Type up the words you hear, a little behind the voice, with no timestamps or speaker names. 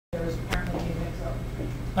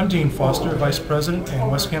I'm Dean Foster, Vice President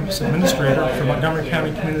and West Campus Administrator for Montgomery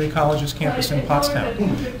County Community College's campus in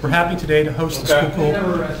Pottstown. We're happy today to host the Schuylkill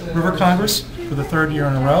River Congress for the third year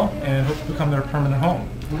in a row and hope to become their permanent home.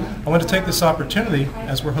 I want to take this opportunity,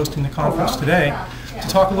 as we're hosting the conference today, to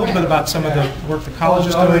talk a little bit about some of the work the college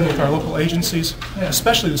is doing with our local agencies,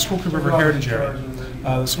 especially the Schuylkill River Heritage Area.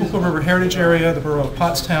 The Schuylkill River Heritage Area, the borough of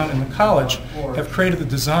Pottstown, and the college have created the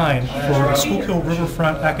design for the Schuylkill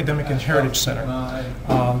Riverfront Academic and Heritage Center.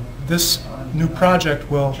 This new project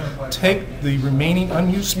will take the remaining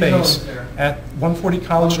unused space at 140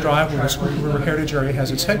 College Drive, where the Schuylkill River Heritage Area has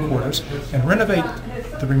its headquarters, and renovate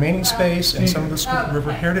the remaining space and some of the Schuylkill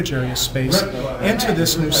River Heritage Area space into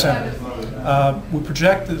this new center. We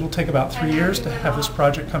project that it will take about 3 years to have this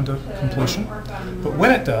project come to completion, but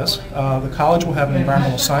when it does, the college will have an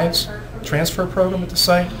environmental science transfer program at the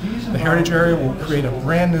site. The Heritage Area will create a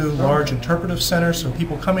brand new large interpretive center, so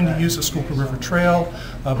people coming to use the Schuylkill River Trail,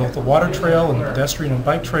 both the water trail and the pedestrian and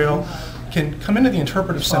bike trail, can come into the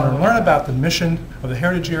interpretive center and learn about the mission of the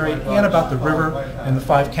Heritage Area and about the river and the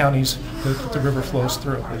 5 counties that the river flows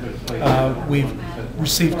through. We've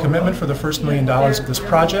received commitment for the first $1 million of this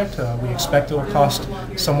project. We expect it will cost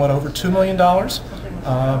somewhat over $2 million.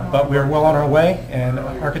 But we are well on our way, and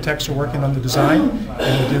architects are working on the design,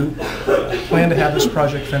 and we do plan to have this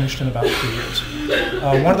project finished in about 3 years.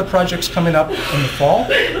 One of the projects coming up in the fall,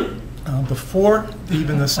 before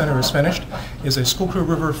even the center is finished, is a Schuylkill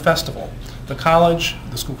River Festival. The college,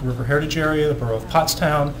 the Schuylkill River Heritage Area, the borough of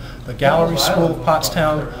Pottstown, the Gallery School of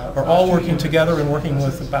Pottstown are all working together and working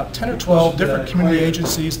with about 10 or 12 different community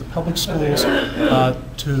agencies, the public schools,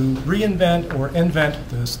 to reinvent or invent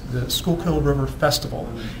the Schuylkill River Festival.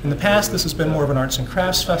 In the past, this has been more of an arts and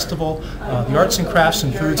crafts festival. The arts and crafts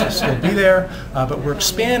and foods will still be there, but we're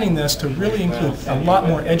expanding this to really include a lot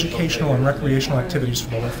more educational and recreational activities for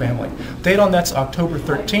the whole family. Date on that's October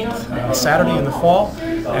 13th, Saturday in the fall,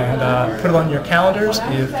 and put it on your calendars.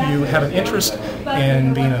 If you have an interest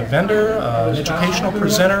in being a vendor, an educational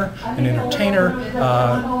presenter, an entertainer,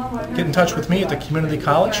 get in touch with me at the community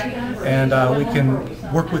college, and we can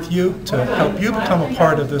work with you to help you become a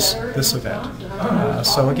part of this event.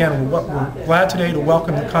 So again, we're glad today to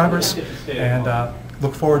welcome the Congress, and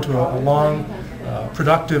look forward to a long,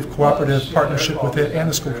 productive, cooperative partnership with it and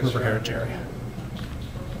the Schuylkill River Heritage Area.